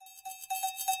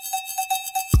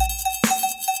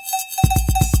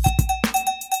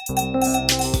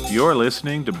You're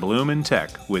listening to Bloom in Tech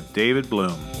with David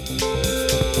Bloom.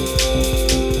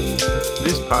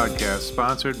 This podcast is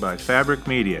sponsored by Fabric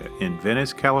Media in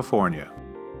Venice, California.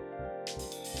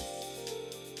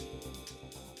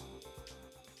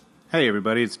 Hey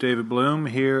everybody, it's David Bloom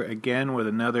here again with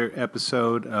another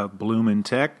episode of Bloom in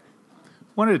Tech.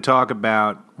 Wanted to talk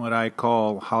about what I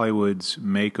call Hollywood's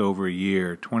makeover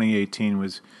year. 2018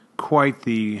 was quite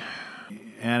the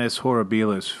annus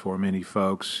horribilis for many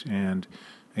folks, and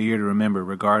a year to remember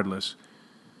regardless.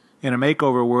 In a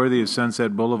makeover worthy of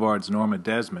Sunset Boulevard's Norma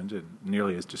Desmond, and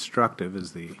nearly as destructive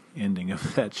as the ending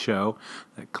of that show,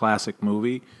 that classic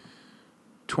movie,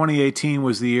 2018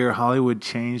 was the year Hollywood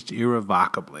changed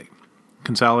irrevocably.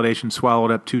 Consolidation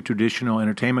swallowed up two traditional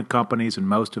entertainment companies and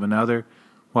most of another,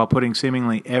 while putting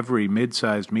seemingly every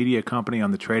mid-sized media company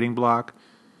on the trading block.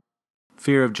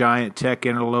 Fear of giant tech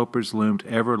interlopers loomed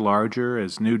ever larger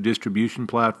as new distribution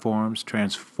platforms,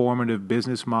 transformative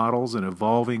business models, and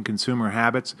evolving consumer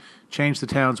habits changed the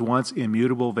town's once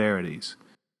immutable verities.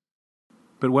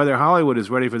 But whether Hollywood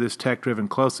is ready for this tech-driven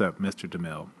close-up, Mr.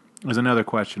 DeMille, is another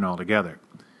question altogether.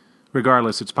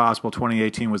 Regardless, it's possible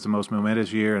 2018 was the most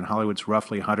momentous year in Hollywood's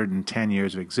roughly 110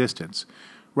 years of existence,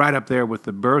 right up there with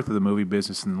the birth of the movie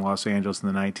business in Los Angeles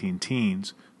in the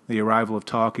 19-teens, the arrival of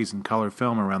talkies and color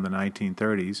film around the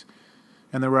 1930s,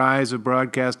 and the rise of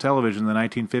broadcast television in the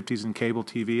 1950s and cable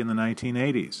TV in the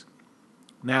 1980s.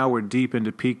 Now we're deep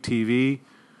into peak TV,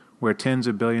 where tens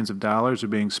of billions of dollars are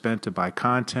being spent to buy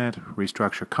content,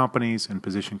 restructure companies, and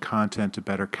position content to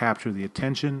better capture the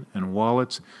attention and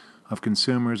wallets of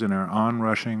consumers in our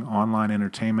onrushing online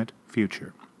entertainment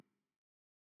future.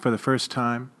 For the first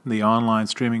time, the online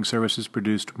streaming services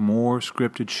produced more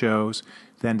scripted shows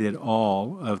than did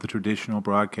all of the traditional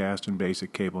broadcast and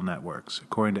basic cable networks,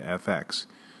 according to FX.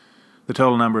 The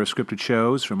total number of scripted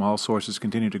shows from all sources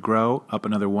continued to grow, up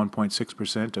another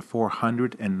 1.6% to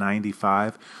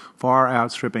 495, far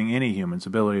outstripping any human's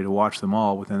ability to watch them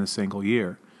all within a single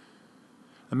year.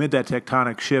 Amid that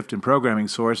tectonic shift in programming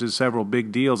sources, several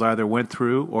big deals either went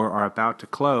through or are about to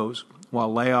close, while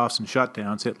layoffs and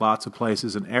shutdowns hit lots of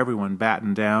places and everyone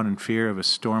battened down in fear of a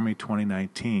stormy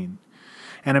 2019.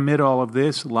 And amid all of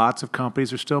this, lots of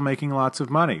companies are still making lots of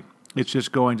money. It's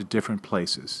just going to different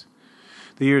places.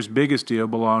 The year's biggest deal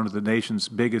belonged to the nation's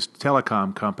biggest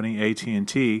telecom company,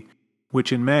 AT&T,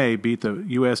 which in May beat the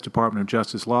U.S. Department of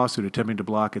Justice lawsuit attempting to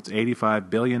block its $85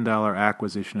 billion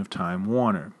acquisition of Time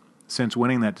Warner. Since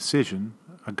winning that decision,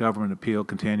 a government appeal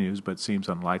continues but seems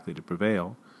unlikely to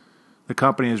prevail. The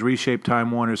company has reshaped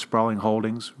Time Warner's sprawling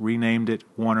holdings, renamed it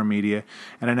Warner Media,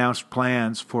 and announced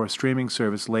plans for a streaming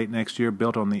service late next year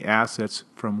built on the assets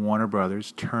from Warner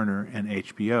Brothers, Turner, and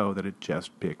HBO that it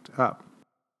just picked up.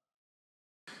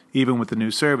 Even with the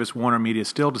new service, Warner Media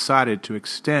still decided to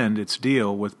extend its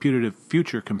deal with putative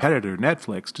future competitor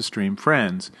Netflix to stream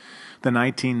Friends, the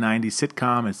 1990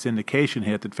 sitcom and syndication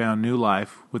hit that found new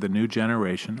life with a new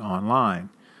generation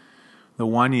online. The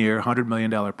one-year, $100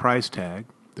 million price tag,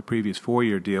 the previous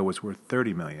 4-year deal was worth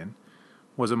 $30 million,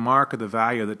 was a mark of the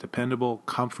value that dependable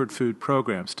comfort food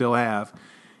programs still have,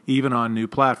 even on new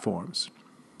platforms.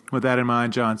 With that in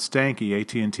mind, John Stankey,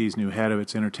 AT&T's new head of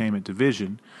its entertainment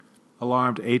division,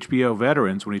 alarmed HBO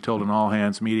veterans when he told an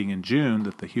all-hands meeting in June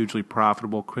that the hugely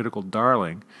profitable Critical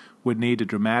Darling would need to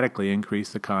dramatically increase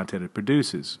the content it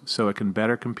produces so it can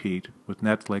better compete with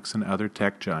Netflix and other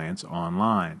tech giants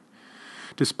online.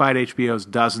 Despite HBO's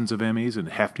dozens of Emmys and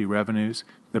hefty revenues,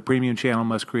 the premium channel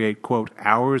must create, quote,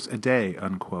 hours a day,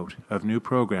 unquote, of new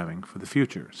programming for the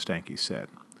future, Stankey said.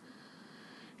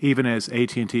 Even as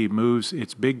AT&T moves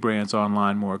its big brands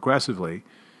online more aggressively,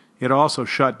 it also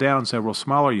shut down several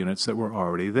smaller units that were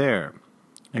already there.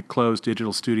 It closed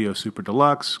digital studio Super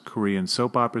Deluxe, Korean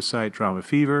soap opera site Drama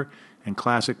Fever, and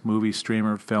classic movie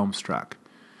streamer Filmstruck.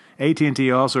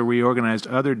 AT&T also reorganized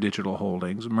other digital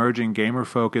holdings, merging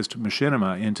gamer-focused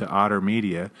Machinima into Otter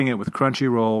Media, it with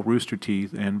Crunchyroll, Rooster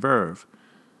Teeth, and Verve.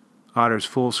 Otter's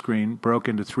full screen broke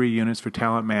into 3 units for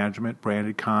talent management,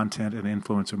 branded content, and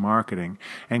influencer marketing,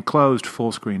 and closed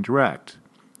Full Screen Direct.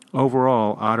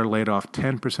 Overall, Otter laid off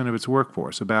 10% of its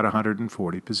workforce, about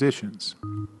 140 positions.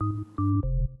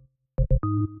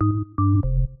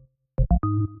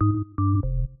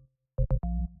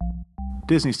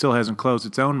 Disney still hasn't closed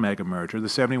its own mega merger, the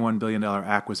 $71 billion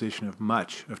acquisition of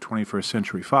much of 21st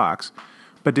Century Fox,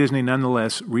 but Disney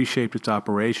nonetheless reshaped its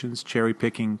operations,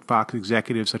 cherry-picking Fox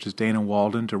executives such as Dana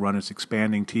Walden to run its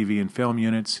expanding TV and film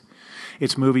units.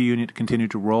 Its movie unit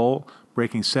continued to roll,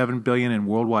 breaking $7 billion in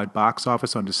worldwide box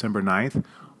office on December 9th,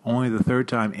 only the third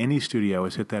time any studio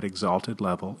has hit that exalted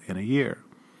level in a year.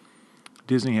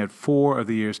 Disney had 4 of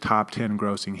the year's top 10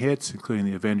 grossing hits, including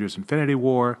The Avengers Infinity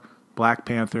War, Black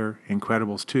Panther,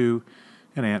 Incredibles 2,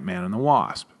 and Ant-Man and the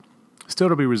Wasp. Still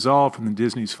to be resolved from the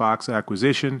Disney's Fox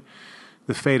acquisition,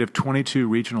 the fate of 22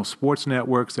 regional sports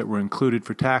networks that were included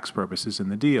for tax purposes in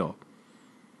the deal.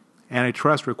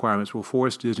 Antitrust requirements will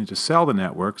force Disney to sell the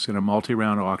networks in a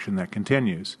multi-round auction that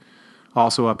continues.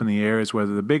 Also up in the air is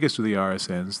whether the biggest of the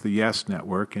RSNs, the Yes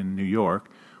Network in New York,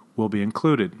 will be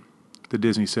included. The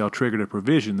Disney sale triggered a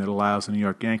provision that allows the New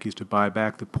York Yankees to buy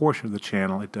back the portion of the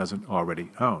channel it doesn't already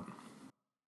own.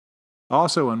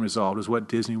 Also unresolved is what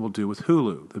Disney will do with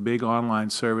Hulu, the big online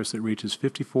service that reaches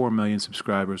 54 million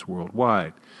subscribers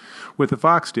worldwide. With the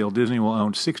Fox deal, Disney will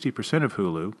own 60% of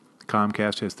Hulu.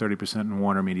 Comcast has 30% and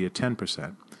Warner Media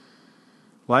 10%.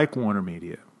 Like Warner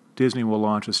Media, Disney will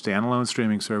launch a standalone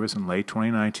streaming service in late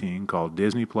 2019 called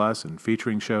Disney Plus and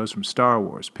featuring shows from Star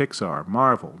Wars, Pixar,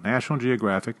 Marvel, National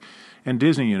Geographic, and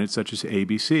Disney units such as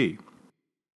ABC.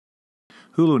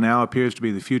 Hulu now appears to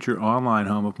be the future online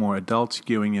home of more adult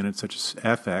skewing units such as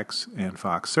FX and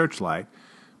Fox Searchlight,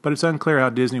 but it's unclear how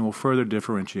Disney will further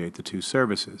differentiate the two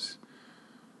services.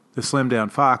 The slimmed-down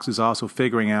Fox is also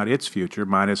figuring out its future,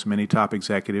 minus many top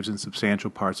executives and substantial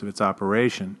parts of its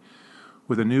operation,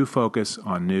 with a new focus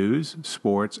on news,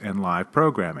 sports, and live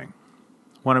programming.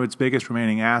 One of its biggest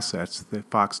remaining assets, the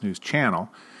Fox News Channel,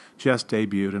 just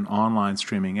debuted an online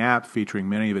streaming app featuring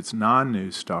many of its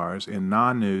non-news stars in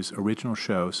non-news original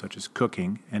shows such as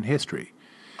cooking and history.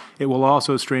 It will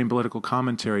also stream political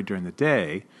commentary during the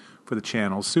day for the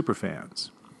channel's superfans.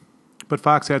 But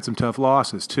Fox had some tough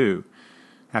losses, too.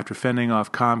 After fending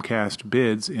off Comcast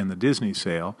bids in the Disney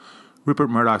sale,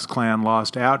 Rupert Murdoch's clan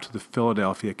lost out to the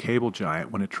Philadelphia cable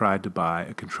giant when it tried to buy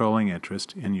a controlling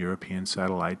interest in European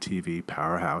satellite TV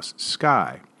powerhouse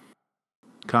Sky.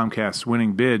 Comcast's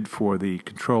winning bid for the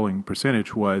controlling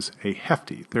percentage was a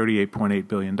hefty $38.8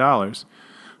 billion.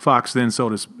 Fox then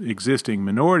sold its existing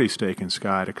minority stake in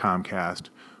Sky to Comcast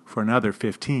for another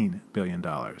 $15 billion.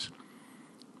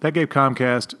 That gave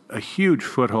Comcast a huge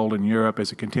foothold in Europe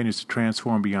as it continues to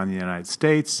transform beyond the United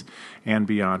States and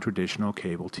beyond traditional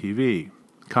cable TV.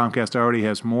 Comcast already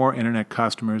has more internet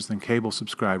customers than cable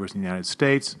subscribers in the United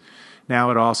States.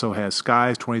 Now it also has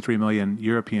Sky's 23 million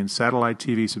European satellite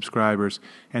TV subscribers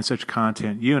and such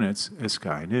content units as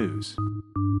Sky News.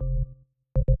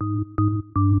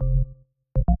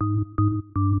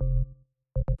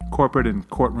 Corporate and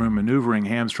courtroom maneuvering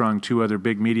hamstrung 2 other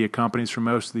big media companies for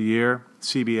most of the year.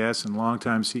 CBS and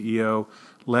longtime CEO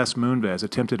Les Moonves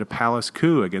attempted a palace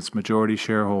coup against majority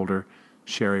shareholder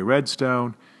Shari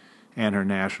Redstone and her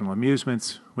National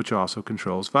Amusements, which also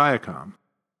controls Viacom.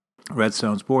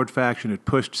 Redstone's board faction had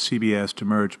pushed CBS to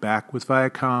merge back with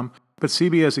Viacom, but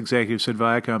CBS executives said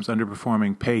Viacom's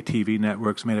underperforming pay TV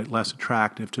networks made it less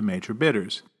attractive to major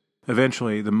bidders.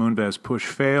 Eventually, the Moonves push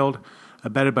failed,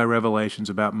 abetted by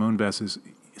revelations about Moonves'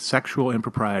 sexual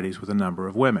improprieties with a number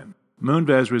of women.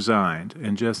 Moonves resigned,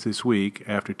 and just this week,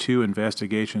 after 2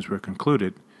 investigations were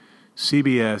concluded,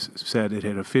 CBS said it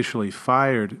had officially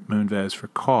fired Moonves for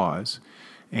cause,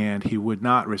 and he would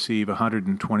not receive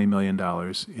 $120 million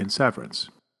in severance.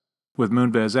 With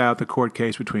Moonves out, the court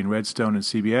case between Redstone and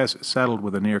CBS settled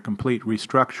with a near-complete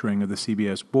restructuring of the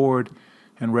CBS board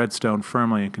and Redstone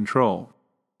firmly in control.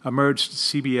 A merged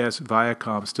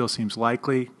CBS-Viacom still seems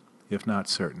likely, if not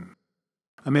certain.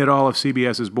 Amid all of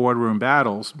CBS's boardroom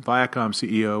battles, Viacom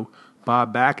CEO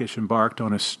Bob Bakish embarked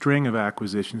on a string of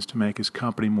acquisitions to make his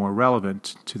company more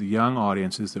relevant to the young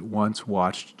audiences that once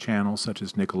watched channels such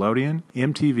as Nickelodeon,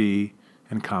 MTV,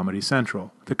 and Comedy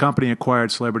Central. The company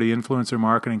acquired celebrity influencer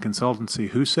marketing consultancy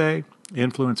Husay,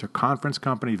 influencer conference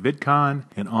company VidCon,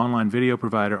 and online video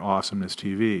provider Awesomeness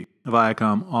TV.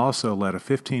 Viacom also led a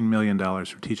 $15 million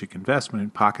strategic investment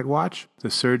in PocketWatch, the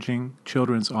surging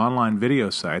children's online video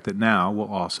site that now will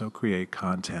also create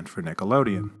content for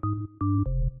Nickelodeon.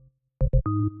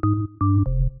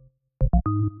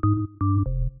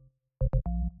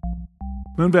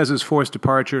 Moonves' forced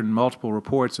departure and multiple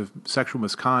reports of sexual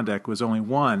misconduct was only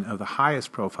one of the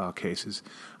highest-profile cases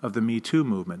of the Me Too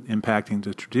movement impacting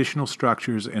the traditional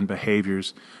structures and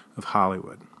behaviors of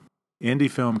Hollywood.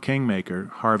 Indie film kingmaker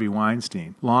Harvey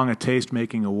Weinstein, long a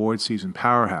taste-making award season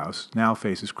powerhouse, now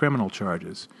faces criminal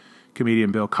charges.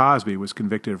 Comedian Bill Cosby was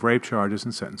convicted of rape charges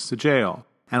and sentenced to jail.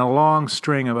 And a long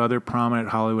string of other prominent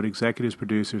Hollywood executives,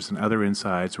 producers, and other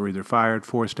insides were either fired,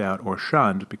 forced out, or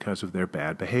shunned because of their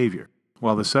bad behavior.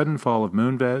 While the sudden fall of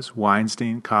Moonves,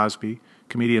 Weinstein, Cosby,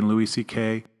 comedian Louis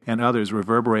C.K., and others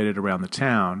reverberated around the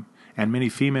town, and many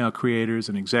female creators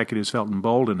and executives felt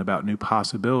emboldened about new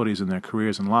possibilities in their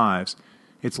careers and lives,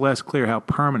 it's less clear how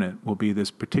permanent will be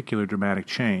this particular dramatic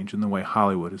change in the way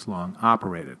Hollywood has long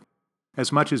operated.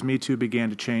 As much as Me Too began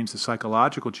to change the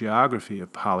psychological geography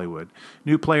of Hollywood,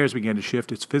 new players began to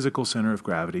shift its physical center of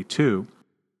gravity too.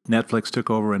 Netflix took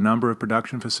over a number of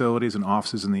production facilities and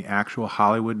offices in the actual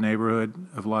Hollywood neighborhood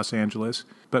of Los Angeles,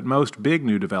 but most big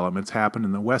new developments happened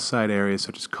in the West Side areas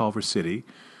such as Culver City,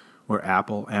 where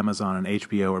Apple, Amazon, and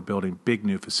HBO are building big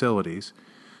new facilities,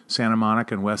 Santa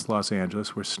Monica and West Los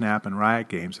Angeles, where Snap and Riot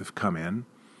Games have come in,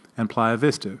 and Playa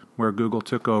Vista, where Google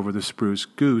took over the Spruce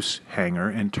Goose hangar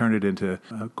and turned it into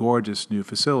a gorgeous new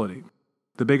facility.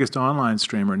 The biggest online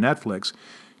streamer, Netflix,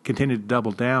 continued to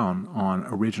double down on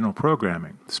original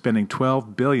programming, spending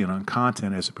 $12 billion on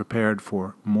content as it prepared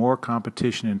for more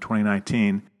competition in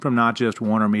 2019 from not just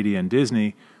Warner Media and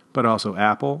Disney, but also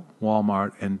Apple,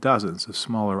 Walmart, and dozens of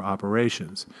smaller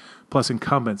operations, plus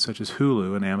incumbents such as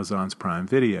Hulu and Amazon's Prime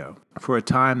Video. For a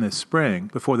time this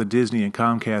spring, before the Disney and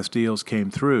Comcast deals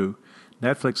came through,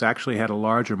 Netflix actually had a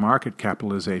larger market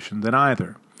capitalization than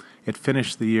either. It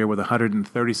finished the year with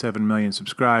 137 million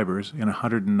subscribers in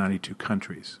 192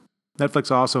 countries.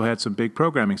 Netflix also had some big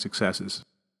programming successes.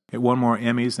 It won more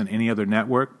Emmys than any other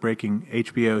network, breaking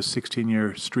HBO's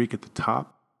 16-year streak at the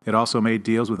top. It also made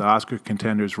deals with Oscar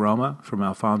contenders Roma from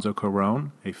Alfonso Cuarón,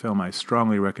 a film I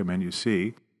strongly recommend you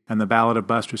see, and The Ballad of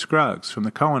Buster Scruggs from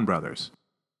the Coen brothers.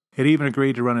 It even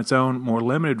agreed to run its own, more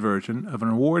limited version of an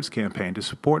awards campaign to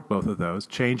support both of those,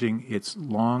 changing its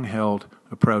long-held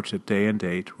approach at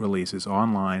day-and-date releases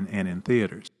online and in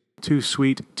theaters. Two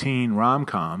sweet teen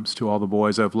rom-coms, To All the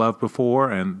Boys I've Loved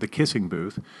Before and The Kissing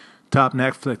Booth, top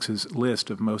Netflix's list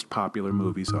of most popular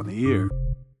movies on the year.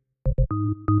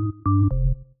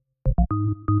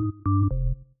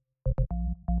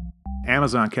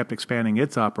 Amazon kept expanding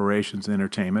its operations in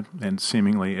entertainment and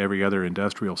seemingly every other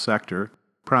industrial sector.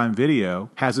 Prime Video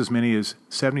has as many as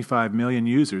 75 million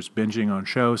users binging on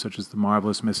shows such as The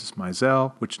Marvelous Mrs.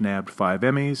 Maisel, which nabbed 5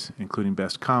 Emmys, including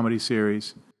Best Comedy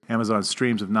Series. Amazon's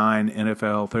streams of 9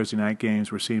 NFL Thursday night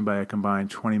games were seen by a combined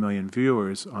 20 million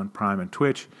viewers on Prime and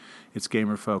Twitch, its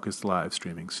gamer-focused live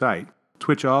streaming site.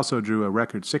 Twitch also drew a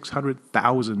record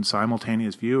 600,000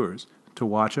 simultaneous viewers to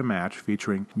watch a match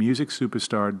featuring music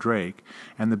superstar Drake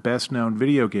and the best-known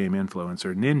video game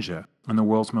influencer Ninja on the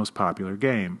world's most popular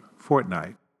game,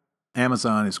 Fortnite.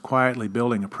 Amazon is quietly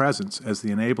building a presence as the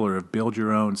enabler of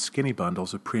build-your-own skinny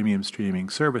bundles of premium streaming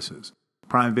services.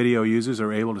 Prime Video users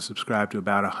are able to subscribe to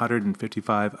about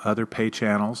 155 other pay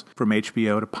channels, from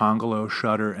HBO to Pongolo,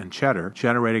 Shudder, and Cheddar,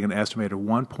 generating an estimated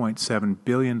 $1.7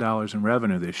 billion in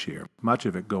revenue this year, much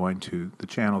of it going to the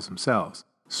channels themselves.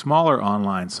 Smaller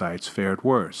online sites fared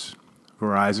worse.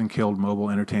 Verizon killed mobile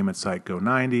entertainment site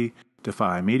Go90,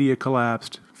 Defy Media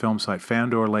collapsed, film site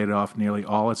Fandor laid off nearly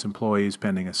all its employees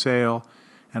pending a sale,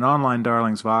 and online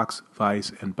darlings Vox,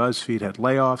 Vice, and BuzzFeed had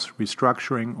layoffs,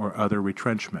 restructuring, or other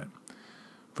retrenchment.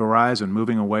 Verizon,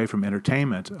 moving away from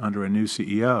entertainment under a new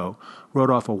CEO, wrote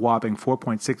off a whopping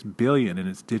 $4.6 billion in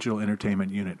its digital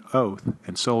entertainment unit Oath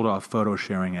and sold off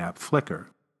photo-sharing app Flickr.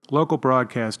 Local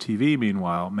broadcast TV,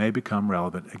 meanwhile, may become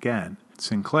relevant again.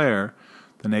 Sinclair,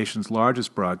 the nation's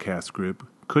largest broadcast group,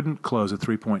 couldn't close a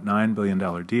 $3.9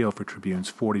 billion deal for Tribune's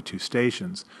 42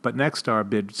 stations, but Nexstar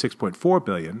bid $6.4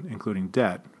 billion, including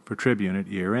debt, for Tribune at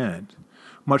year-end.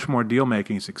 Much more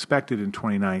deal-making is expected in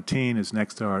 2019 as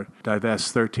Nexstar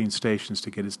divests 13 stations to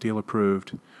get its deal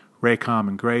approved. Raycom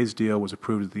and Gray's deal was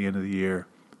approved at the end of the year.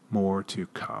 More to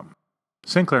come.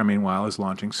 Sinclair, meanwhile, is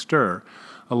launching Stir,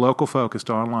 a local-focused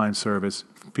online service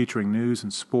featuring news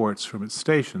and sports from its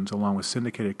stations, along with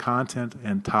syndicated content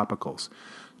and topicals,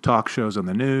 talk shows on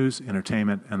the news,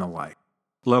 entertainment, and the like.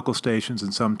 Local stations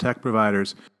and some tech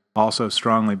providers also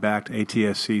strongly backed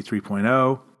ATSC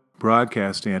 3.0,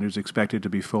 broadcast standards expected to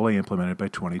be fully implemented by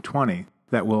 2020,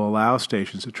 that will allow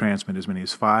stations to transmit as many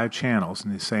as 5 channels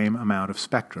in the same amount of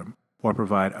spectrum, or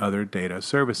provide other data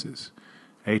services.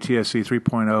 ATSC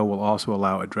 3.0 will also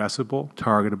allow addressable,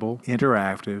 targetable,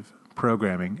 interactive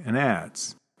programming and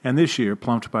ads. And this year,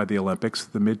 plumped by the Olympics,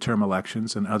 the midterm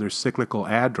elections, and other cyclical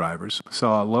ad drivers,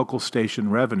 saw local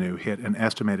station revenue hit an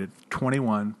estimated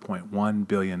 $21.1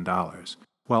 billion,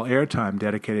 while airtime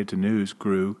dedicated to news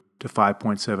grew to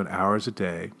 5.7 hours a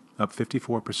day, up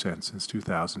 54% since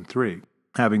 2003.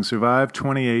 Having survived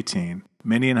 2018,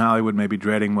 many in Hollywood may be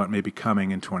dreading what may be coming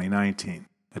in 2019.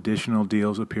 Additional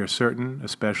deals appear certain,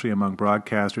 especially among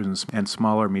broadcasters and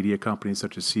smaller media companies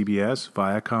such as CBS,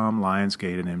 Viacom,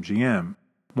 Lionsgate, and MGM.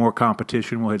 More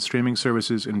competition will hit streaming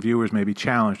services, and viewers may be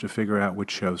challenged to figure out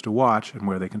which shows to watch and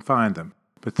where they can find them.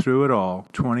 But through it all,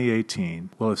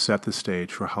 2018 will have set the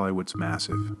stage for Hollywood's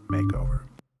massive makeover.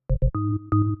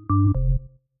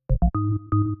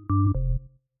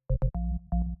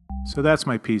 So that's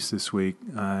my piece this week.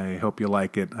 I hope you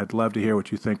like it. I'd love to hear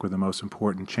what you think were the most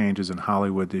important changes in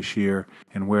Hollywood this year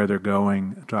and where they're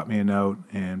going. Drop me a note,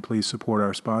 and please support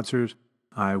our sponsors.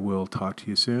 I will talk to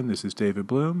you soon. This is David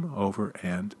Bloom, over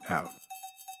and out.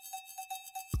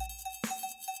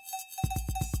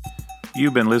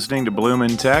 You've been listening to Bloom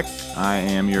in Tech. I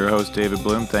am your host, David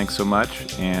Bloom. Thanks so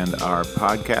much. And our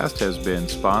podcast has been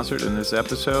sponsored in this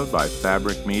episode by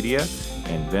Fabric Media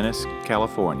in Venice,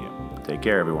 California. Take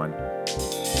care, everyone.